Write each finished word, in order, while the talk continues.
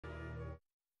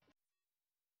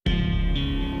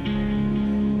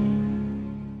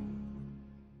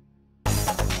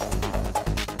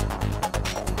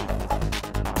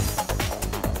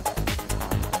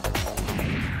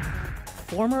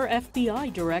Former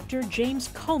FBI Director James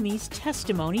Comey's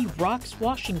testimony rocks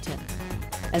Washington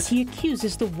as he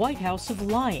accuses the White House of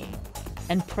lying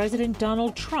and President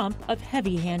Donald Trump of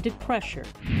heavy-handed pressure.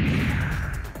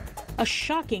 A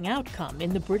shocking outcome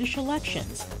in the British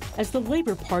elections as the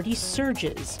Labour Party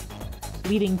surges,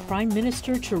 leaving Prime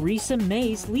Minister Theresa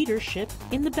May's leadership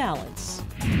in the balance.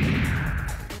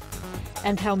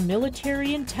 And how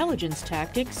military intelligence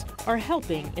tactics are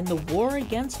helping in the war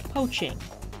against poaching.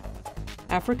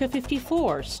 Africa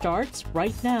 54 starts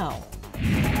right now.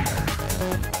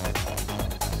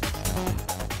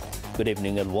 Good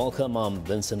evening and welcome. I'm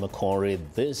Vincent McCory.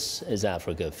 This is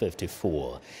Africa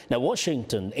 54. Now,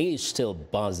 Washington is still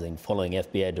buzzing following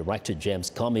FBI Director James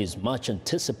Comey's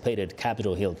much-anticipated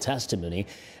Capitol Hill testimony,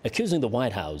 accusing the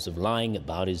White House of lying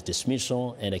about his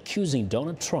dismissal and accusing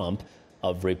Donald Trump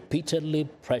of repeatedly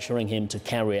pressuring him to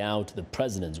carry out the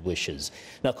president's wishes.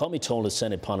 Now, Comey told the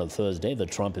Senate panel Thursday that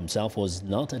Trump himself was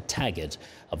not a target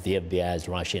of the FBI's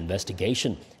Russia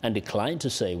investigation and declined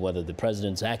to say whether the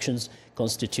president's actions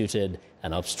constituted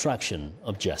an obstruction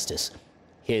of justice.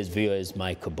 Here's VOA's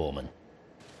Michael Bowman.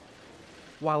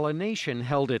 While a nation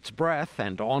held its breath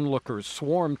and onlookers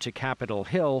swarmed to Capitol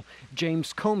Hill,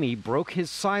 James Comey broke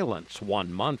his silence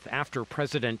 1 month after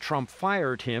President Trump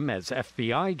fired him as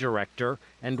FBI director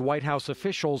and White House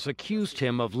officials accused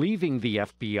him of leaving the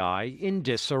FBI in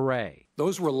disarray.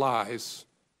 Those were lies,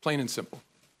 plain and simple.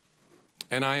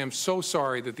 And I am so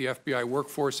sorry that the FBI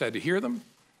workforce had to hear them,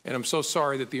 and I'm so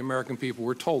sorry that the American people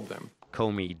were told them.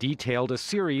 Comey detailed a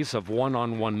series of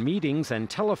one-on-one meetings and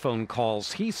telephone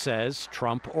calls he says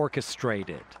Trump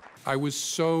orchestrated. I was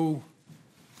so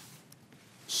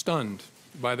stunned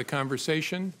by the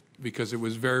conversation because it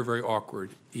was very, very awkward.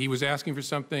 He was asking for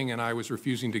something and I was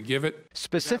refusing to give it.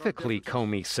 Specifically,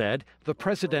 Comey said, the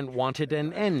president wanted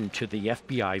an end to the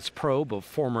FBI's probe of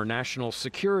former National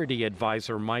Security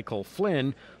Advisor Michael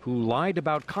Flynn, who lied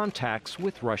about contacts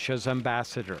with Russia's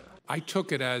ambassador. I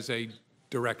took it as a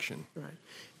direction. Right.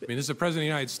 I mean, this is the President of the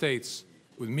United States,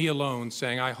 with me alone,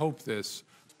 saying, I hope this.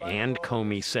 And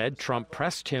Comey said Trump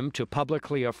pressed him to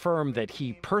publicly affirm that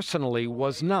he personally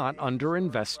was not under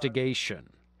investigation.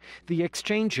 The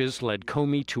exchanges led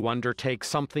Comey to undertake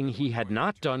something he had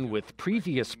not done with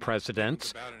previous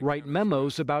presidents, write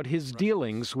memos about his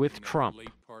dealings with Trump.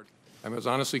 I was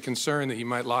honestly concerned that he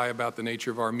might lie about the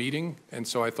nature of our meeting, and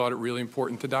so I thought it really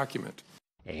important to document.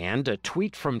 And a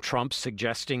tweet from Trump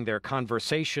suggesting their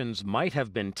conversations might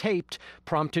have been taped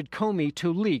prompted Comey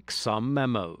to leak some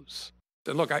memos.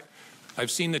 And look, I've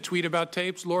seen the tweet about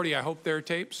tapes. Lordy, I hope they're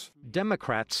tapes.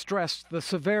 Democrats stressed the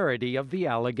severity of the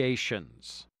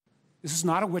allegations. This is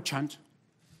not a witch hunt.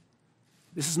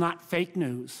 This is not fake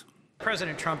news.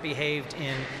 President Trump behaved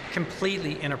in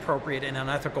completely inappropriate and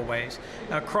unethical ways,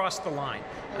 crossed the line.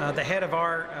 The head of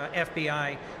our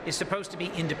FBI is supposed to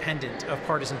be independent of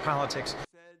partisan politics.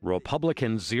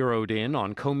 Republicans zeroed in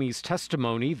on Comey's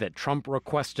testimony that Trump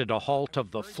requested a halt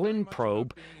of the Flynn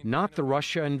probe, not the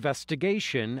Russia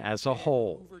investigation as a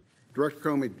whole. Director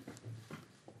Comey,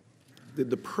 did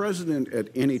the president at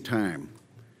any time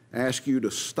ask you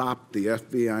to stop the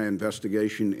FBI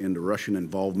investigation into Russian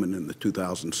involvement in the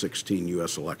 2016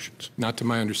 U.S. elections? Not to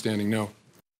my understanding, no.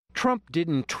 Trump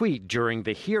didn't tweet during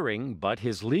the hearing, but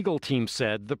his legal team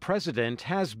said the president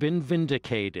has been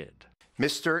vindicated.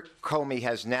 Mr. Comey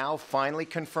has now finally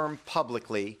confirmed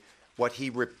publicly what he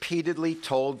repeatedly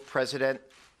told President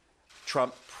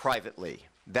Trump privately.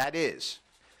 That is,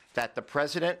 that the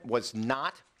president was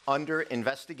not under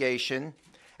investigation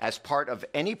as part of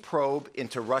any probe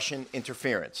into Russian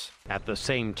interference. At the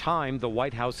same time, the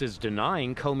White House is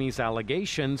denying Comey's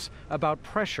allegations about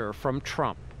pressure from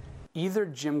Trump. Either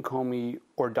Jim Comey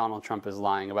or Donald Trump is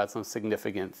lying about some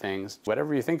significant things.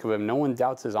 Whatever you think of him, no one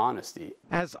doubts his honesty.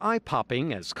 As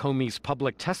eye-popping as Comey's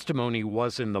public testimony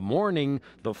was in the morning,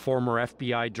 the former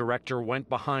FBI director went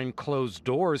behind closed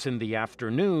doors in the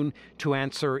afternoon to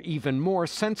answer even more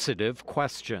sensitive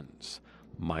questions.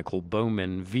 Michael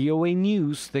Bowman, VOA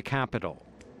News, the Capitol.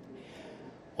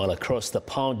 Well, across the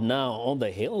pond now, on the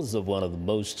heels of one of the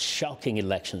most shocking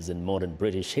elections in modern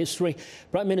British history,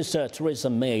 Prime Minister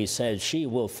Theresa May says she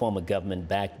will form a government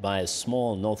backed by a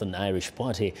small Northern Irish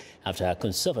party after her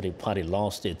Conservative Party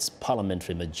lost its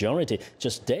parliamentary majority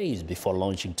just days before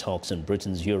launching talks on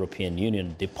Britain's European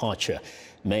Union departure.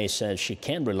 May says she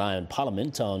can rely on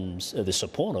Parliament on the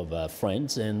support of her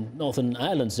friends in Northern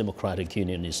Ireland's Democratic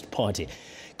Unionist Party.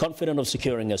 Confident of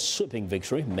securing a sweeping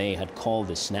victory, May had called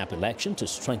the snap election to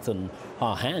strengthen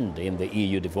her hand in the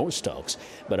EU divorce talks.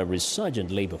 But a resurgent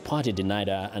Labour Party denied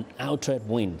her an outright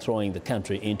win, throwing the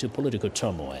country into political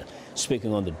turmoil.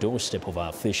 Speaking on the doorstep of her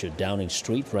official Downing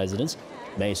Street residence,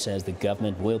 May says the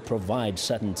government will provide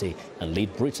certainty and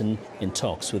lead Britain in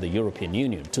talks with the European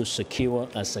Union to secure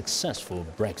a successful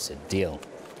Brexit deal.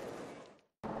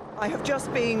 I have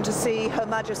just been to see Her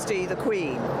Majesty the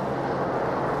Queen,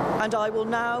 and I will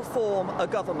now form a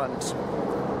government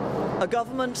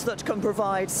that can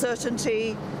provide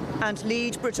certainty and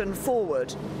lead Britain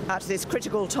forward at this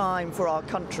critical time for our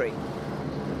country.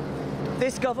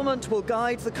 This government will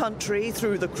guide the country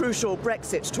through the crucial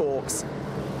Brexit talks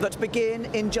that begin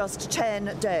in just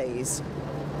 10 days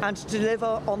and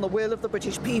deliver on the will of the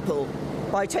British people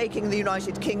by taking the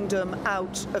United Kingdom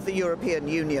out of the European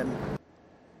Union.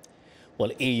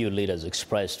 Well, EU leaders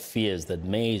expressed fears that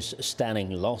May's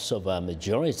stunning loss of a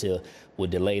majority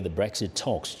would delay the Brexit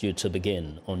talks due to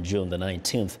begin on June the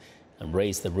 19th and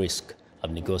raise the risk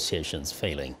of negotiations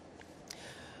failing.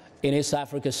 In East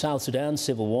Africa, South Sudan,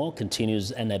 civil war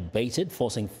continues unabated,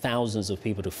 forcing thousands of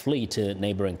people to flee to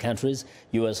neighboring countries.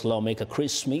 U.S. lawmaker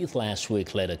Chris Smith last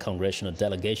week led a congressional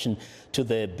delegation to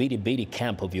the Bidi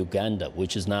camp of Uganda,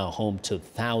 which is now home to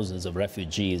thousands of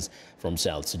refugees from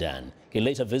South Sudan. He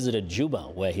later visited Juba,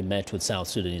 where he met with South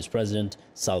Sudanese President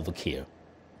Salva Kiir.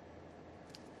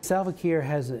 Salva Kiir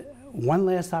has one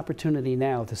last opportunity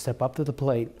now to step up to the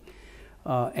plate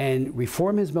and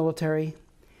reform his military,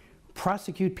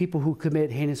 prosecute people who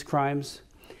commit heinous crimes,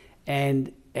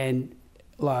 and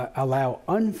allow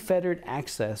unfettered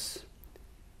access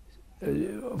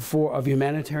of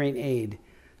humanitarian aid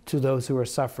to those who are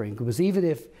suffering. Because even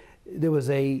if there was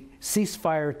a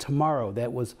ceasefire tomorrow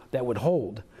that would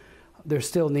hold, there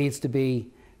still needs to be,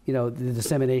 the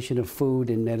dissemination of food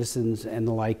and medicines and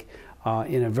the like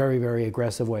in a very, very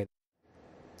aggressive way.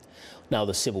 Now,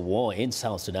 the civil war in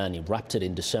South Sudan erupted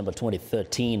in December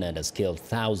 2013 and has killed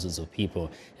thousands of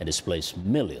people and displaced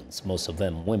millions, most of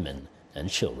them women and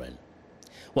children.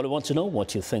 Well, I want to know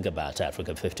what you think about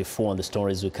Africa 54 and the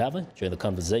stories we cover. Join the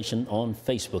conversation on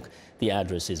Facebook. The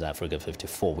address is Africa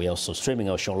 54. We're also streaming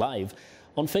our show live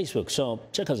on Facebook, so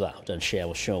check us out and share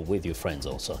our show with your friends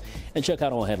also. And check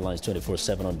out our headlines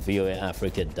 24/7 on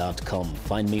voaafrica.com.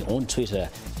 Find me on Twitter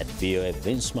at VOA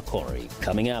Vince McCory.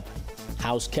 Coming up,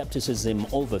 how skepticism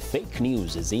over fake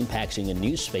news is impacting a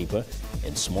newspaper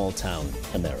in small-town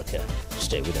America.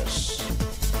 Stay with us.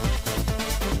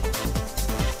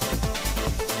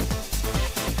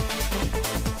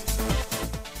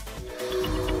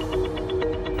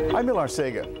 I'm Mil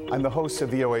Arcega. I'm the host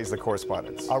of VOA's The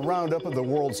Correspondents, a roundup of the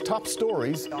world's top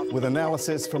stories with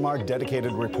analysis from our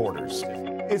dedicated reporters.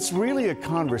 It's really a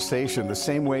conversation the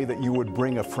same way that you would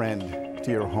bring a friend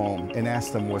to your home and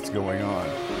ask them what's going on.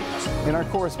 And our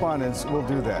correspondents will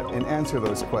do that and answer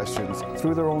those questions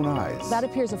through their own eyes. That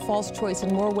appears a false choice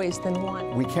in more ways than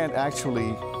one. We can't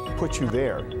actually put you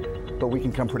there, but we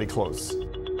can come pretty close.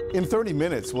 In 30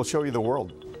 minutes, we'll show you the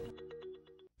world.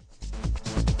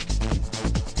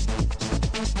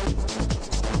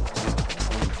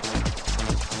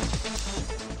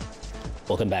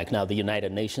 Welcome back. Now, the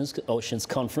United Nations Oceans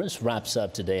Conference wraps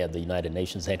up today at the United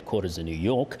Nations headquarters in New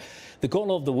York. The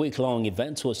goal of the week-long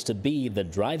event was to be the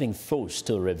driving force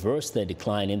to reverse the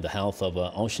decline in the health of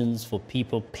our oceans for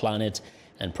people, planet,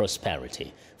 and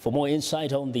prosperity. For more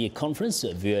insight on the conference,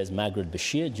 VOA's Margaret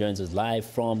Bashir joins us live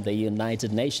from the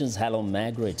United Nations. Hello,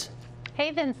 Margaret.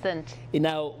 Hey, Vincent.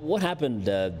 Now, what happened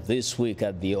this week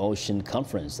at the Ocean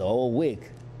Conference, the whole week?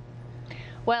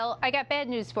 Well, I got bad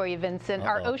news for you, Vincent.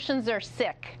 Our oceans are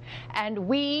sick, and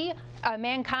we,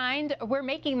 mankind, we're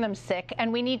making them sick,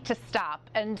 and we need to stop.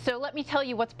 And so let me tell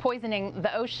you what's poisoning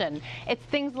the ocean. It's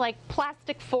things like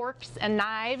plastic forks and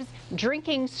knives,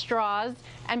 drinking straws,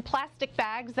 and plastic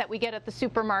bags that we get at the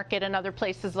supermarket and other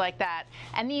places like that.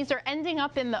 And these are ending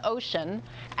up in the ocean,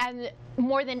 and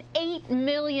more than 8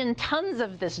 million tons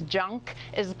of this junk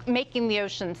is making the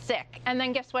ocean sick. And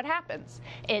then guess what happens?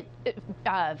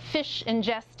 Fish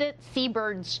ingest it,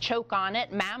 seabirds choke on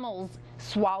it, mammals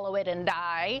swallow it and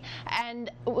die,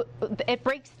 and it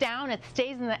breaks down, it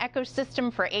stays in the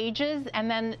ecosystem for ages,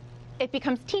 and then it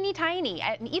becomes teeny tiny,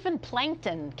 and even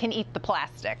plankton can eat the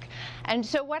plastic. And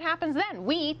so what happens then?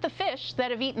 We eat the fish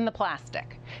that have eaten the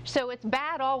plastic. So it's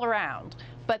bad all around.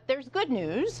 But there's good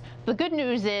news. The good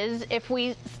news is if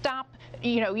we stop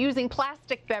using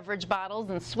plastic beverage bottles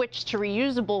and switch to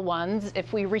reusable ones,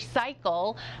 if we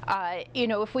recycle,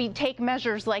 if we take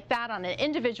measures like that on an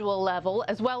individual level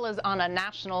as well as on a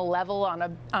national level,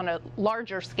 on a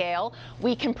larger scale,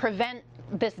 we can prevent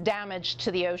this damage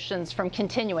to the oceans from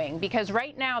continuing. Because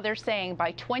right now they're saying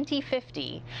by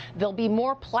 2050 there'll be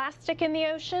more plastic in the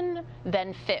ocean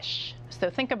than fish. So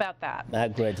think about that.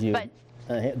 Margaret,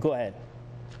 go ahead.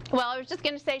 Well, I was just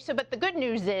going to say, but the good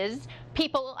news is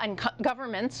people and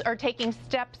governments are taking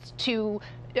steps to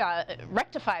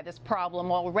rectify this problem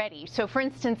already. So, for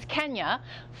instance, Kenya,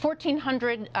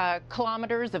 1,400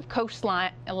 kilometers of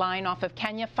coastline off of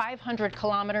Kenya, 500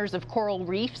 kilometers of coral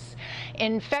reefs.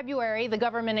 In February, the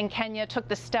government in Kenya took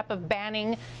the step of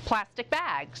banning plastic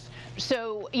bags.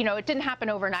 So, you know, it didn't happen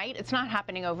overnight. It's not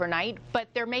happening overnight, but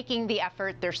they're making the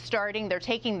effort. They're starting. They're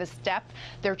taking the step.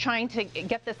 They're trying to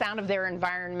get this out of their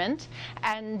environment.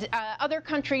 And other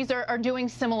countries are doing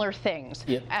similar things.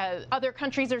 Yep. Other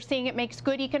countries are seeing it makes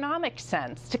good economic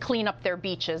sense to clean up their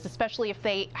beaches, especially if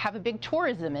they have a big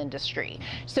tourism industry.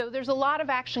 So there's a lot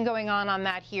of action going on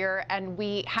that here, and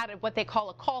we had what they call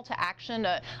a call to action,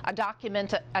 a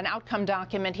document, an outcome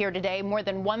document here today, more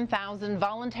than 1,000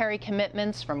 voluntary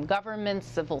commitments from governments,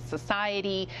 civil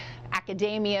society,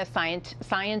 academia,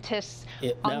 scientists,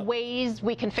 on ways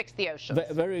we can fix the oceans.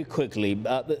 Very quickly,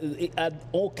 are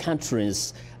all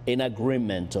countries in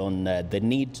agreement on the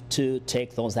need to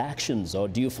take those actions, or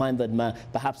do you find that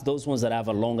perhaps those ones that have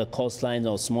a longer coastline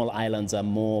or small islands are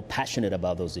more passionate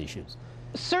about those issues?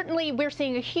 Certainly, we're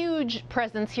seeing a huge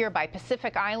presence here by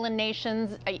Pacific Island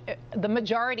nations. The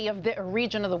majority of the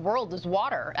region of the world is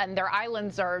water, and their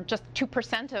islands are just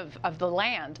 2% of the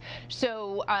land.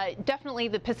 So definitely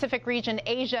the Pacific region,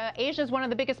 Asia is one of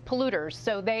the biggest polluters,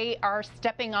 so they are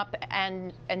stepping up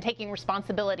and taking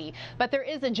responsibility. But there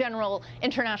is a general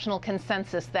international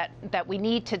consensus that we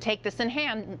need to take this in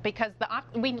hand, because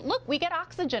we get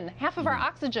oxygen, half of our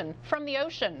oxygen from the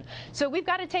ocean. So we've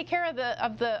got to take care of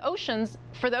the oceans,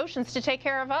 for the oceans to take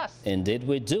care of us. Indeed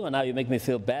we do, and now you make me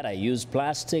feel bad. I use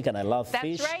plastic and I love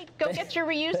fish. That's right. Go get your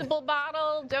reusable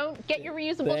bottle. Don't get your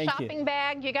reusable shopping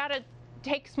bag. You got to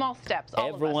take small steps,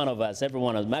 every one of us.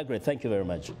 Margaret, thank you very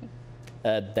much.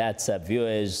 That's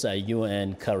VOA's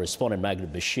UN correspondent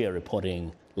Margaret Bashir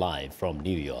reporting live from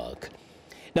New York.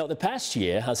 Now, the past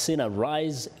year has seen a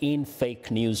rise in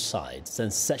fake news sites,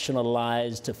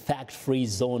 sensationalized, fact-free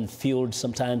zone fueled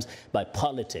sometimes by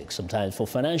politics, sometimes for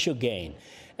financial gain.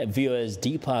 VOA's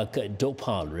Deepak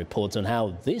Dopal reports on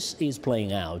how this is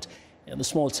playing out in the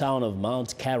small town of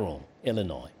Mount Carroll,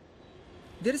 Illinois.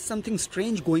 There is something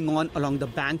strange going on along the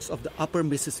banks of the upper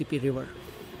Mississippi River.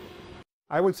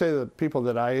 I would say the people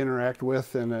that I interact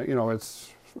with, and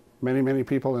it's many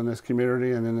people in this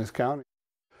community and in this county,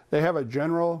 they have a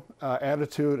general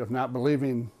attitude of not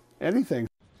believing anything.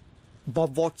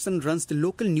 Bob Watson runs the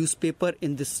local newspaper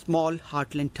in this small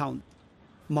heartland town.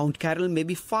 Mount Carroll may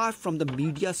be far from the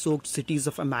media-soaked cities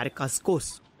of America's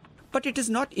coast, but it is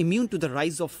not immune to the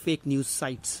rise of fake news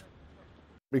sites.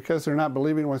 Because they're not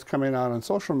believing what's coming out on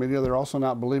social media, they're also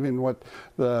not believing what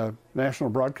the national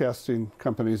broadcasting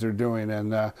companies are doing,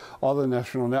 and all the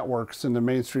national networks and the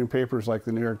mainstream papers like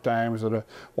the New York Times or the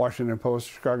Washington Post,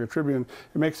 Chicago Tribune.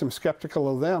 It makes them skeptical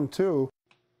of them, too.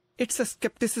 It's a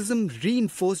skepticism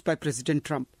reinforced by President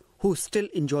Trump, who still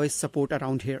enjoys support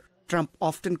around here. Trump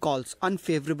often calls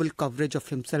unfavorable coverage of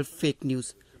himself fake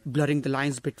news, blurring the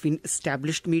lines between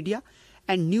established media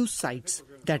and news sites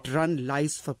that run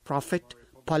lies for profit,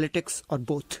 politics, or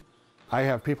both. I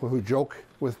have people who joke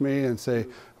with me and say,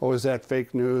 "Oh, is that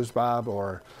fake news, Bob?"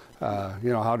 Or,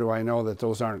 how do I know that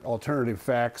those aren't alternative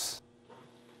facts?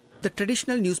 The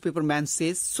traditional newspaper man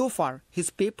says so far his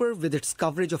paper, with its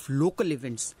coverage of local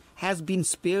events, has been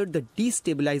spared the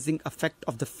destabilizing effect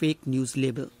of the fake news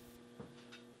label.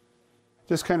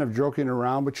 Just kind of joking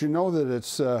around, but you know that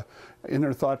it's in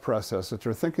their thought process, that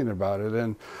they're thinking about it.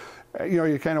 And,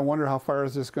 you kind of wonder, how far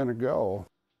is this going to go?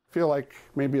 I feel like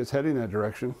maybe it's heading that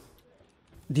direction.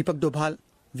 Deepak Dobhal,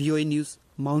 VOA News,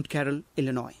 Mount Carroll,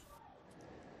 Illinois.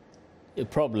 You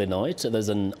probably know it. There's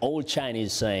an old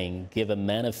Chinese saying, give a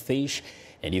man a fish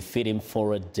and you feed him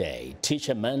for a day. Teach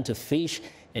a man to fish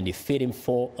and you feed him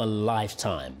for a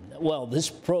lifetime. Well, this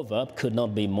proverb could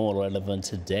not be more relevant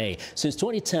today. Since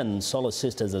 2010, Solar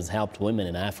Sisters has helped women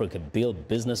in Africa build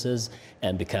businesses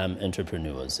and become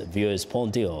entrepreneurs. VOA's Paul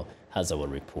Dio has our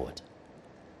report.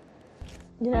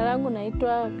 Jina langu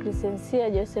naitwa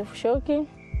Crescencia Joseph Shoki,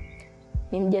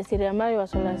 ni mjasiriamali wa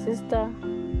Solar Sister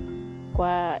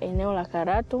kwa eneo la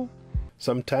Karatu.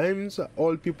 Sometimes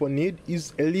all people need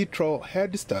is a literal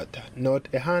head start, not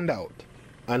a handout.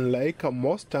 Unlike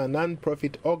most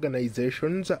non-profit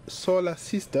organizations, Solar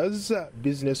Sisters'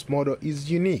 business model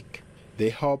is unique. They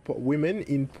help women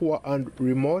in poor and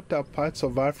remote parts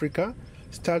of Africa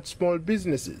start small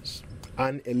businesses,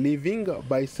 earn a living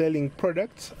by selling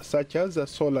products such as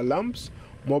solar lamps,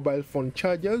 mobile phone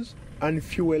chargers, and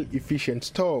fuel-efficient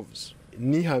stoves.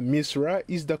 Niha Misra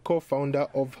is the co-founder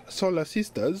of Solar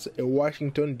Sisters, a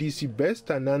Washington, D.C. based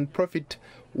non-profit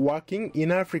working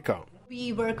in Africa.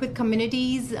 We work with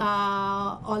communities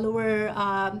all over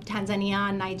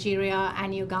Tanzania, Nigeria,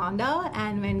 and Uganda.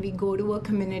 And when we go to a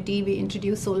community, we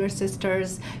introduce Solar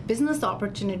Sisters business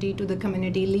opportunity to the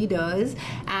community leaders.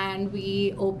 And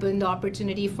we open the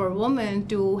opportunity for women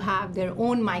to have their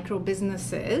own micro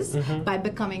businesses by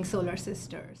becoming Solar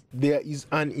Sisters. There is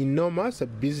an enormous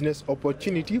business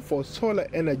opportunity for solar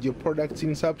energy products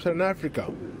in sub-Saharan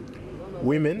Africa.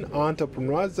 Women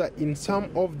entrepreneurs in some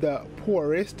of the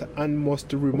poorest and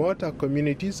most remote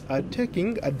communities are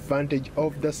taking advantage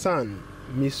of the sun.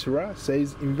 Misra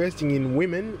says investing in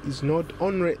women is not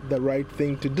only the right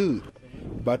thing to do,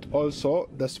 but also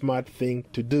the smart thing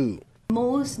to do.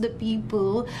 Most of the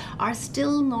people are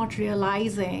still not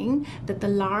realizing that the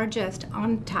largest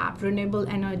untapped renewable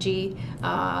energy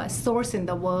source in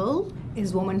the world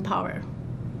is woman power.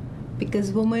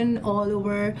 Because women all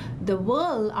over the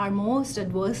world are most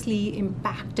adversely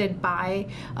impacted by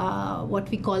what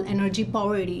we call energy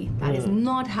poverty, that is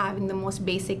not having the most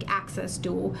basic access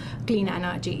to clean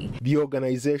energy. The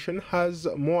organization has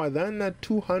more than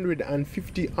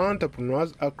 250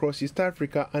 entrepreneurs across East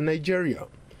Africa and Nigeria,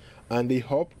 and they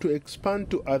hope to expand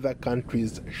to other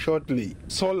countries shortly.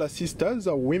 Solar Sisters,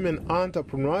 a women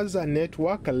entrepreneurs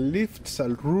network, lifts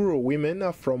rural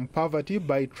women from poverty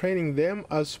by training them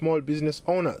as small business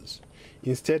owners.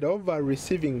 Instead of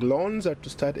receiving loans to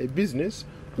start a business,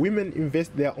 women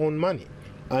invest their own money,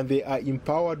 and they are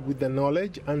empowered with the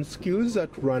knowledge and skills to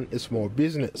run a small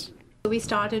business. We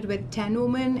started with 10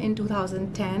 women in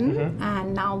 2010,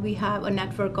 and now we have a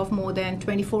network of more than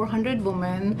 2,400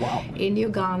 women in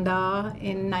Uganda,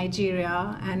 in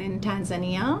Nigeria, and in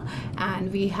Tanzania.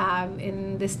 And we have,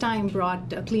 in this time,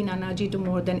 brought clean energy to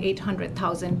more than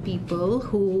 800,000 people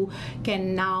who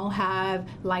can now have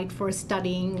light for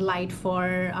studying, light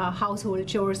for household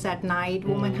chores at night.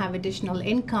 Women have additional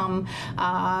income.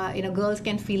 Girls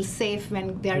can feel safe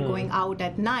when they're going out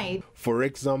at night. For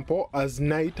example, as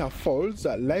night falls,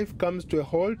 life comes to a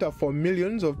halt for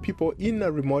millions of people in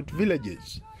remote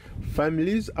villages.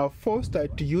 Families are forced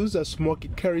to use smoky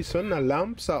kerosene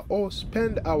lamps or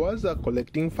spend hours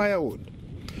collecting firewood.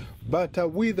 But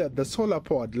with the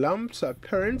solar-powered lamps,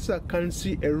 parents can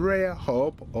see a rare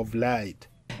hope of light.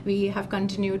 We have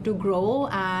continued to grow,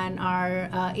 and our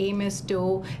aim is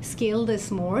to scale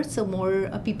this more, so more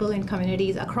people in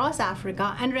communities across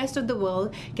Africa and rest of the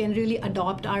world can really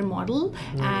adopt our model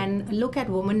and look at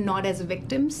women not as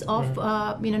victims of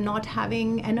not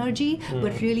having energy,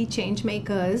 but really change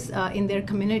makers in their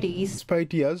communities.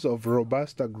 Despite years of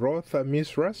robust growth,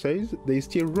 Misra says there is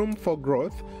still room for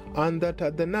growth and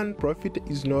that the non-profit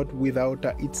is not without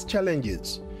its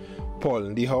challenges. Paul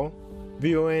Ndiho,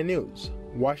 VOA News,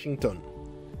 Washington.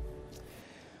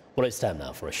 Well, it's time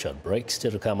now for a short break.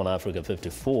 Still to come on Africa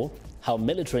 54, how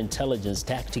military intelligence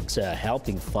tactics are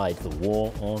helping fight the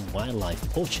war on wildlife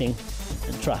poaching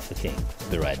and trafficking.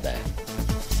 Be right back.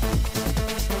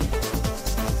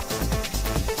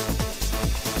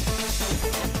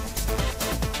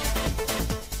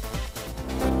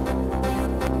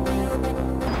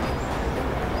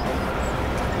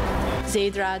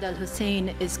 Zeid Ra'ad Al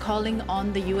Hussein is calling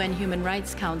on the UN Human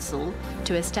Rights Council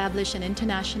to establish an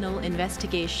international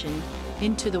investigation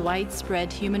into the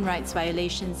widespread human rights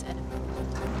violations.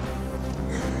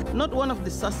 Not one of the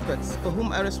suspects for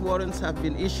whom arrest warrants have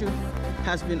been issued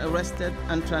has been arrested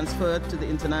and transferred to the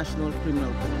International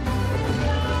Criminal Court.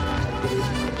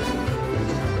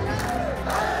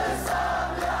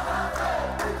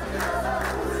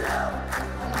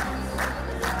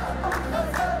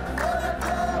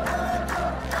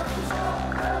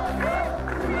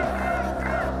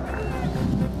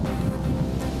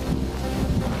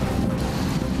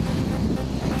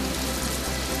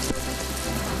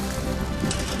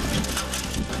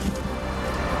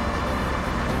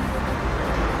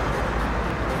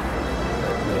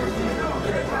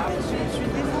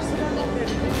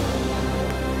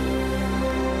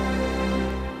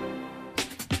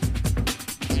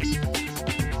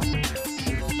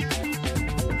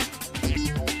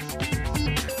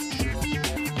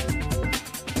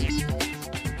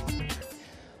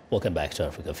 Welcome back to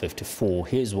Africa 54.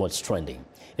 Here's what's trending.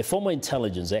 A former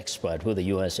intelligence expert with the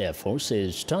U.S. Air Force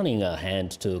is turning her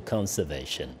hand to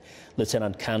conservation.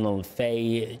 Lieutenant Colonel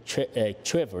Faye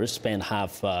Trevor spent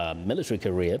half a military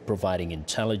career providing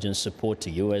intelligence support to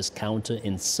U.S.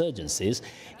 counterinsurgencies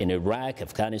in Iraq,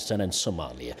 Afghanistan, and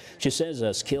Somalia. She says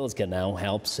her skills can now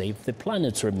help save the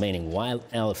planet's remaining wild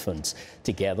elephants.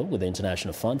 Together with the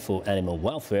International Fund for Animal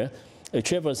Welfare,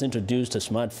 Achievers introduced a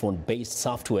smartphone-based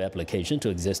software application to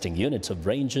existing units of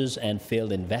rangers and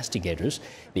field investigators.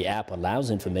 The app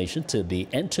allows information to be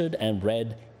entered and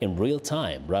read in real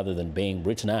time rather than being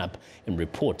written up in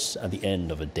reports at the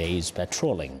end of a day's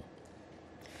patrolling.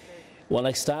 Well,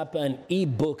 next up, an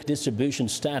e-book distribution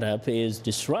startup is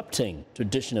disrupting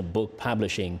traditional book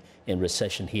publishing in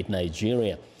recession-hit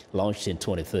Nigeria. Launched in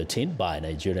 2013 by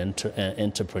Nigerian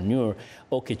entrepreneur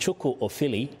Okechukwu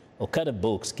Ofili, Okada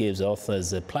Books gives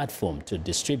authors a platform to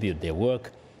distribute their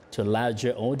work to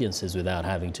larger audiences without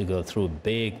having to go through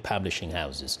big publishing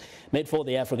houses. Made for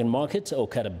the African market,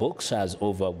 Okada Books has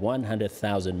over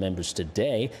 100,000 members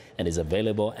today and is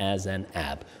available as an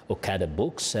app. Okada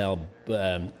Books sell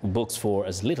books for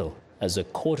as little as a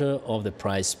quarter of the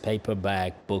price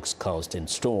paperback books cost in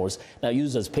stores. Now,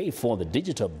 users pay for the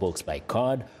digital books by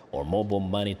card or mobile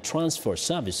money transfer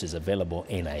services available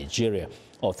in Nigeria.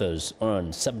 Authors earn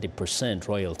 70%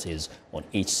 royalties on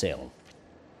each sale.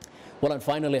 Well, and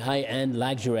finally, high-end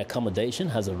luxury accommodation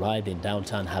has arrived in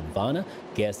downtown Havana.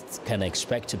 Guests can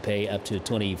expect to pay up to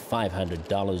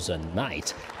 $2,500 a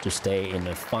night to stay in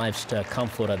a five-star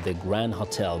comfort at the Grand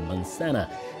Hotel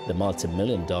Manzana. The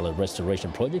multi-million-dollar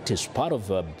restoration project is part of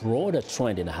a broader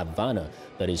trend in Havana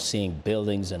that is seeing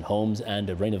buildings and homes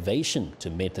under renovation to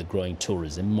meet the growing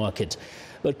tourism market.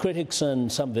 But critics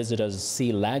and some visitors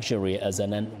see luxury as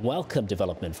an unwelcome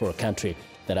development for a country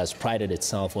that has prided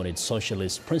itself on its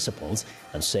socialist principles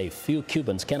and say few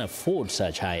Cubans can afford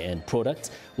such high-end products,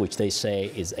 which they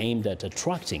say is aimed at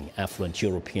attracting affluent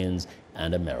Europeans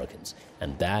and Americans.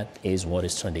 And that is what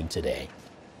is trending today.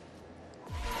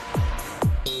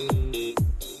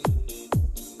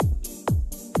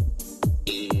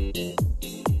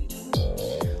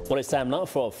 Well, it's time now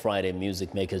for our Friday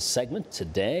Music Makers segment.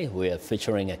 Today, we are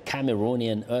featuring a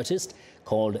Cameroonian artist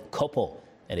called Kopo,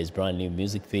 and his brand new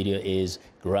music video is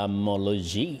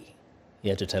Grammology.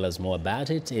 Here to tell us more about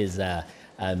it is Africa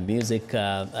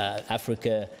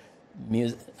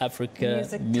Music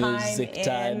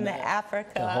Time in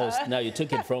Africa. Host. Now, you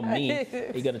took it from me.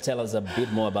 You're going to tell us a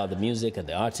bit more about the music and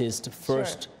the artist.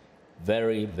 First, sure.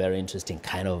 Very, very interesting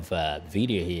kind of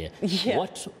video here. Yeah.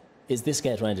 What is this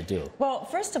guy trying to do? Well,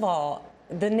 first of all,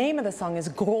 the name of the song is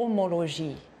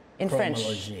Grammology in French.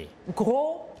 Grammology.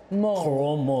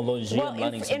 Well,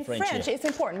 in French, it's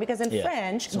important because in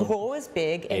French, gros is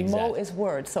big and mo is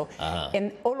word. So,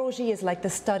 and ology is like the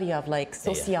study of like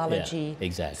sociology. Yeah,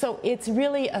 exactly. So it's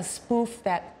really a spoof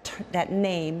that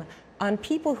name on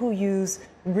people who use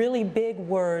really big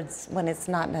words when it's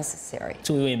not necessary.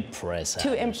 To impress.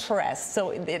 To impress.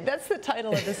 So that's the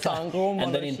title of the song, Grammology.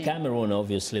 And then in Cameroon,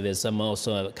 obviously, there's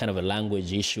also a kind of a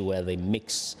language issue where they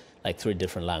mix like 3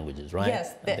 different languages, right?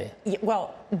 Yes.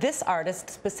 Well, this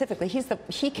artist specifically,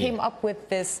 he came up with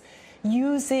this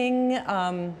using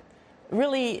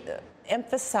really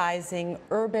emphasizing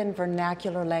urban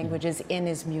vernacular languages in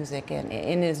his music and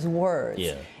in his words.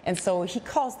 Yeah. And so he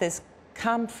calls this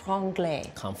Cam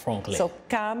Franglais. Cam Franglais. So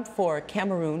Cam for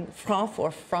Cameroon, Franc for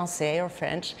Francais or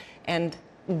French, and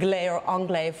Glais or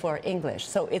Anglais for English.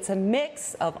 So it's a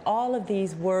mix of all of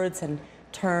these words and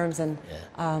terms, and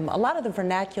a lot of the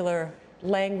vernacular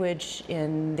language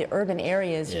in the urban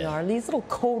areas, you know, are these little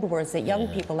code words that young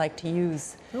people like to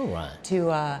use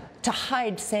to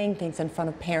hide saying things in front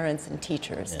of parents and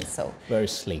teachers. And so very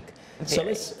sleek. So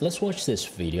let's watch this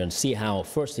video and see how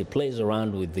first he plays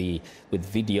around with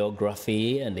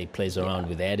videography, and he plays around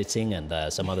with editing and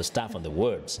some other stuff on the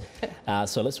words.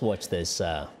 So let's watch this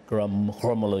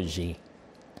Grammology.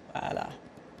 Voilà.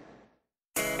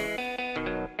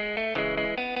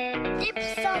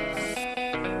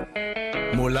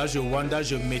 Mola, je Wanda,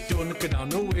 je m'étonne que dans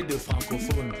nos way de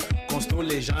francophones, constant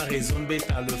les gens raisonnent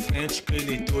bêta le French que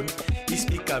les tonnes. Ils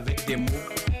speak avec des mots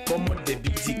comme des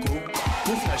big zico.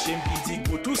 Pour flasher un big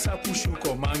zico, tout ça pour chou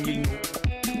comme anguille nous.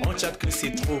 On chatte que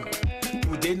c'est trop.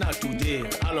 Today na today.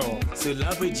 Alors, cela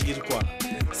veut dire quoi?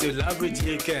 Cela veut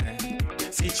dire que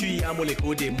si tu y as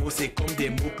l'écho des mots, c'est comme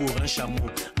des mots pour un chameau.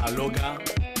 Alors, gars,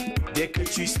 dès que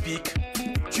tu speak,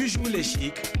 tu joues les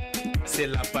chics, c'est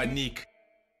la panique.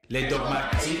 Les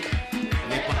dogmatiques,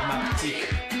 les pragmatiques,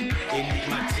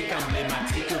 énigmatiques,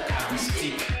 emblématiques,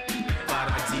 eucharistiques,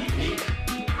 paradigmiques,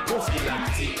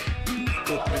 prophylactiques,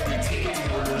 copolitique,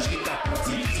 étymologique,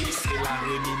 apodictique, c'est la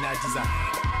reminadisa,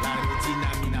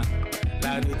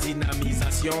 la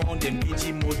redynamisation des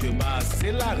petits mots de base,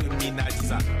 c'est la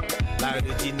reminadisa, la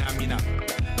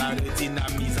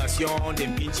redynamisation des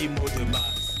petits mots de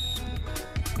base.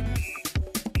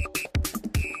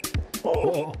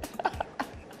 Oh.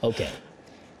 Okay.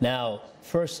 Now,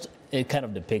 first, it kind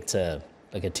of depicts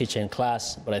like a teacher in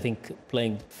class, but I think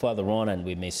playing further on, and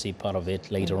we may see part of it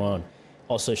later on,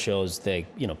 also shows the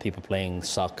people playing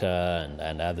soccer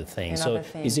and other things. And so other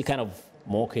things. is he kind of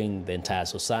mocking the entire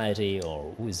society,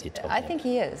 or who is he talking I think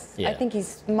he is. Yeah. I think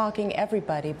he's mocking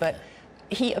everybody, but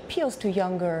he appeals to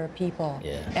younger people.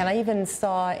 Yeah. And I even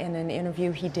saw in an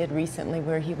interview he did recently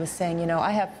where he was saying,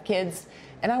 I have kids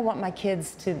and I want my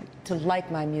kids to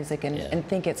like my music and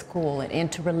think it's cool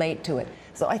and to relate to it.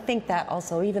 So I think that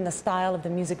also, even the style of the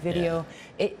music video,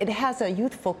 it has a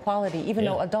youthful quality, even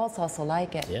though adults also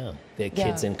like it. Yeah, there are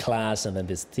kids in class and then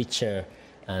this teacher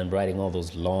and writing all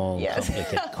those long,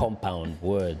 complicated compound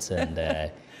words, and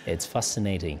it's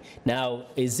fascinating. Now,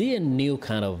 is he a new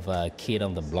kind of kid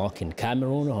on the block in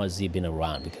Cameroon, or has he been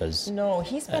around? Because no,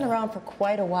 he's been around for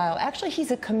quite a while. Actually,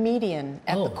 he's a comedian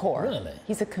at the core. Really?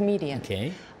 He's a comedian.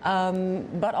 Okay.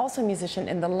 But also a musician.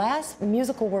 And the last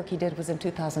musical work he did was in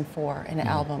 2004, an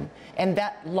album. And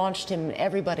that launched him.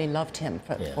 Everybody loved him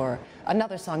for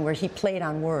another song where he played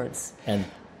on words. And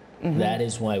that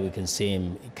is why we can see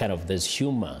him kind of, there's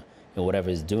humor in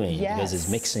whatever he's doing, because he's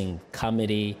mixing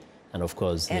comedy and, of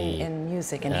course, and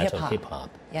music and hip-hop.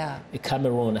 Yeah.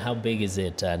 Cameroon, how big is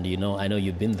it? And, I know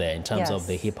you've been there in terms of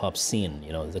the hip-hop scene.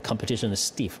 The competition is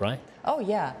stiff, right? Oh,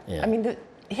 yeah. I mean, the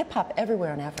hip-hop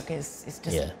everywhere in Africa is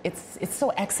just, it's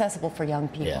so accessible for young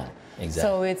people. Yeah, exactly.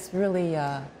 So it's really...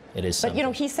 It is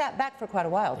but, he sat back for quite a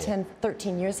while. 10,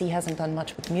 13 years, he hasn't done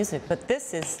much with music. But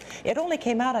it only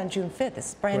came out on June 5th.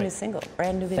 It's a brand new single,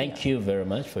 brand new video. Thank you very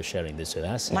much for sharing this with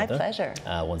us. My Heather. pleasure.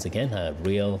 Once again, a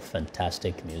real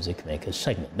fantastic music maker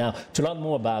segment. Now, to learn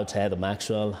more about Heather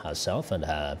Maxwell herself and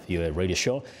her VOA radio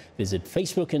show, visit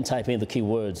Facebook and type in the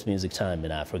keywords Music Time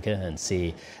in Africa and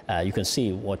see, you can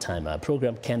see what time our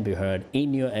program can be heard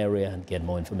in your area and get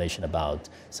more information about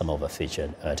some of our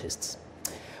featured artists.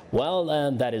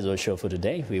 Well, that is our show for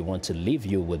today. We want to leave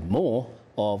you with more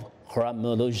of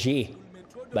Chronologie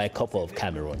by a couple of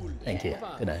Cameroon. Thank you.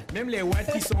 Good night. Même les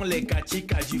whites qui sont les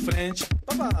kachika du French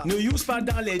ne use pas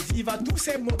dans les divas tous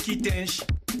ces mots qui tinchent.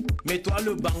 Mais toi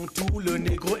le bantou, le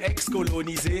négro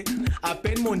ex-colonisé, à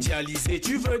peine mondialisé,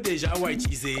 tu veux déjà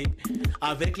whiteiser.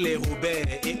 Avec les Robert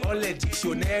et all les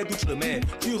dictionnaires d'outre-mer,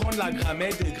 tu rondes la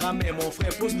grammaire de grammaire, mon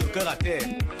frère, pose le cœur à terre.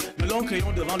 Le long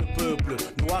crayon devant le peuple,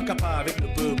 noir capa avec le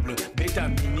peuple, bêta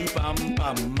mini pam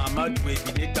pam, mamadou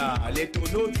et bineta, les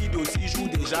tonneaux vides aussi jouent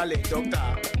déjà les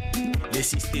docteurs. Les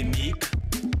systémiques,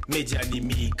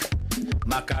 médianimiques,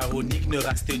 macaroniques,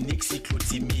 neurasthéniques,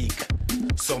 cyclotimiques,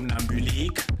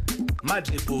 somnambuliques,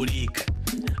 madréporiques,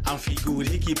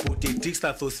 amphiguriques, hypothétiques,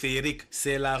 stratosphériques,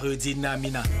 c'est la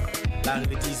redynamina, la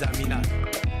redizamina,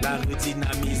 la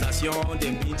redynamisation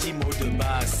des midi mots de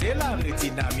base, c'est la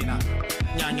redynamina,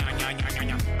 gna gna gna gna gna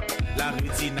gna, la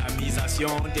redynamisation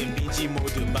des midi mots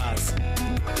de base.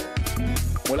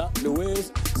 Voilà, le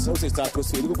Waze, ça c'est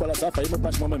stratosphérique, quoi là, ça faillit me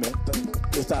passer moi-même,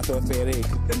 le stratosphérique.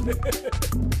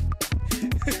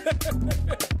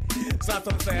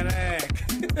 Stratosphérique.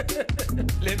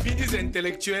 Les bidis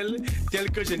intellectuels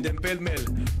tels que je n'aime pêle-mêle,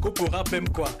 qu'on pourra même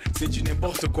quoi, c'est du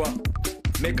n'importe quoi.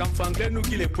 Mais qu'en franglais nous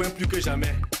qui les point plus que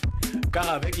jamais. Car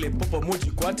avec les pop mots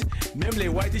du quat, même les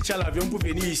white tchal l'avion pour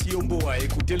venir ici au Mboa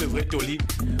écouter le vrai Toli.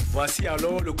 Voici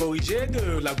alors le corrigé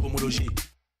de la chromologie.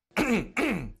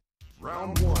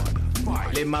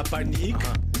 Les mapaniques,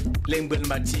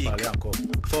 l'emblematiques,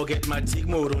 forgetmatique,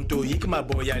 morontoïque,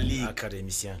 maboyalique,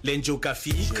 académicien,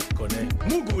 l'enjocafique,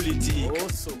 mougolitique.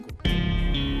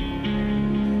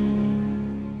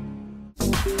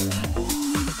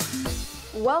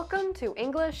 Welcome to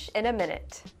English in a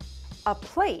Minute. A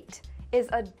plate is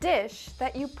a dish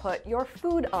that you put your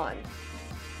food on.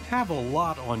 Have a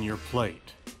lot on your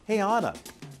plate. Hey Anna,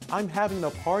 I'm having a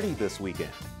party this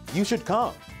weekend. You should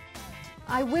come.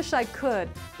 I wish I could,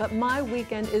 but my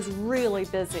weekend is really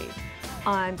busy.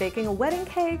 I'm baking a wedding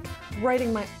cake,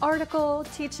 writing my article,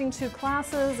 teaching 2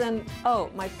 classes, and oh,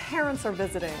 my parents are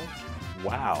visiting.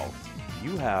 Wow,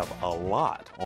 you have a lot